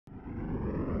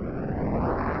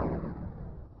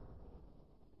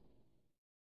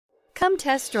Come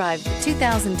test drive the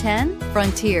 2010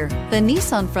 Frontier. The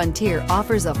Nissan Frontier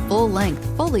offers a full-length,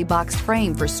 fully boxed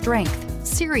frame for strength,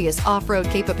 serious off-road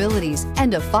capabilities,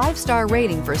 and a 5-star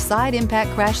rating for side impact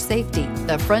crash safety.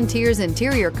 The Frontier's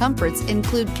interior comforts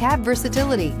include cab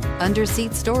versatility,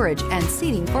 under-seat storage, and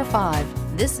seating for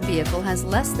 5. This vehicle has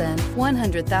less than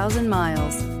 100,000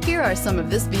 miles. Here are some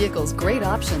of this vehicle's great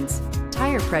options: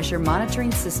 tire pressure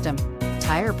monitoring system,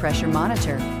 tire pressure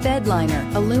monitor, bed liner,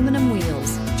 aluminum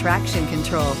wheels, traction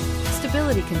control,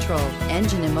 stability control,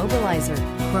 engine immobilizer,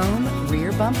 chrome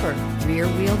rear bumper, rear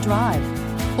wheel drive,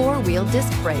 4-wheel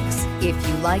disc brakes. If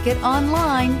you like it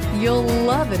online, you'll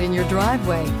love it in your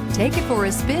driveway. Take it for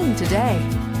a spin today.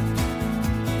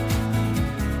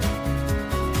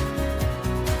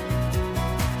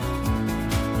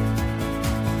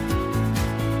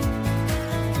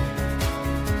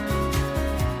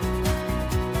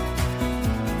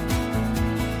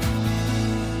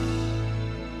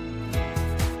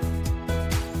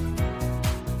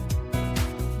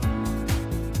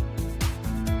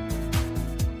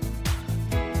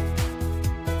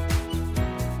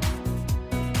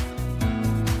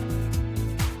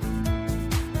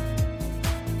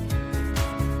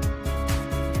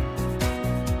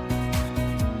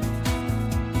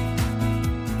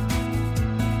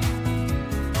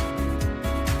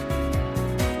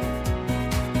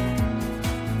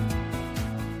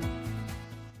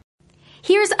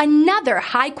 Here's another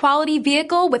high-quality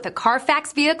vehicle with a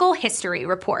Carfax Vehicle History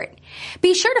Report.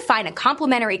 Be sure to find a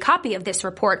complimentary copy of this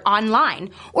report online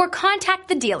or contact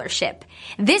the dealership.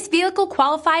 This vehicle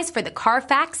qualifies for the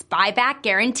Carfax Buyback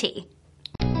Guarantee.